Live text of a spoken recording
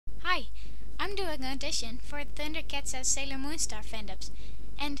I'm doing an audition for Thundercats as Sailor Moonstar fandubs,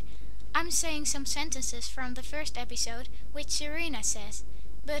 and I'm saying some sentences from the first episode which Serena says,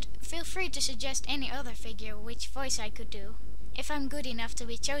 but feel free to suggest any other figure which voice I could do, if I'm good enough to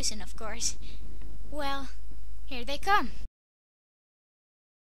be chosen, of course. Well, here they come.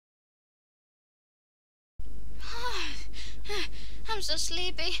 I'm so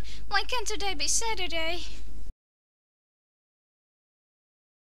sleepy. Why can't today be Saturday?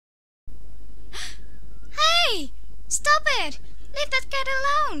 Hey! Stop it! Leave that cat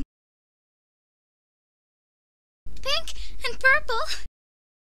alone! Pink and purple?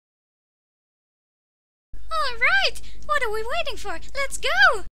 Alright! What are we waiting for? Let's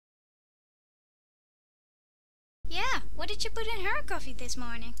go! Yeah, what did you put in her coffee this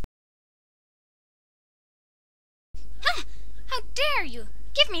morning? Huh! How dare you!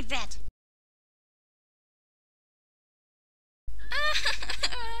 Give me that!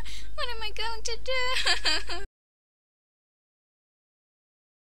 What am I going to do?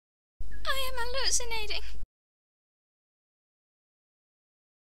 I am hallucinating.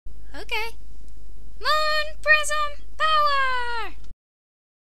 Okay. Moon Prism Power!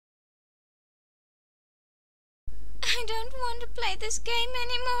 I don't want to play this game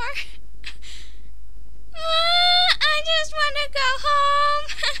anymore. I just want to go home.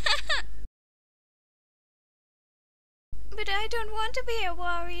 But I don't want to be a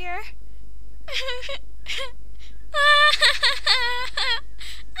warrior.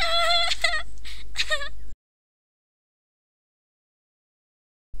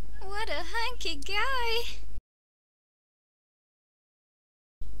 What a hunky guy.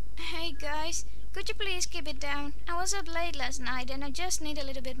 Hey guys, could you please keep it down? I was up late last night and I just need a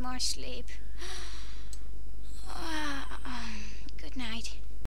little bit more sleep. Good night.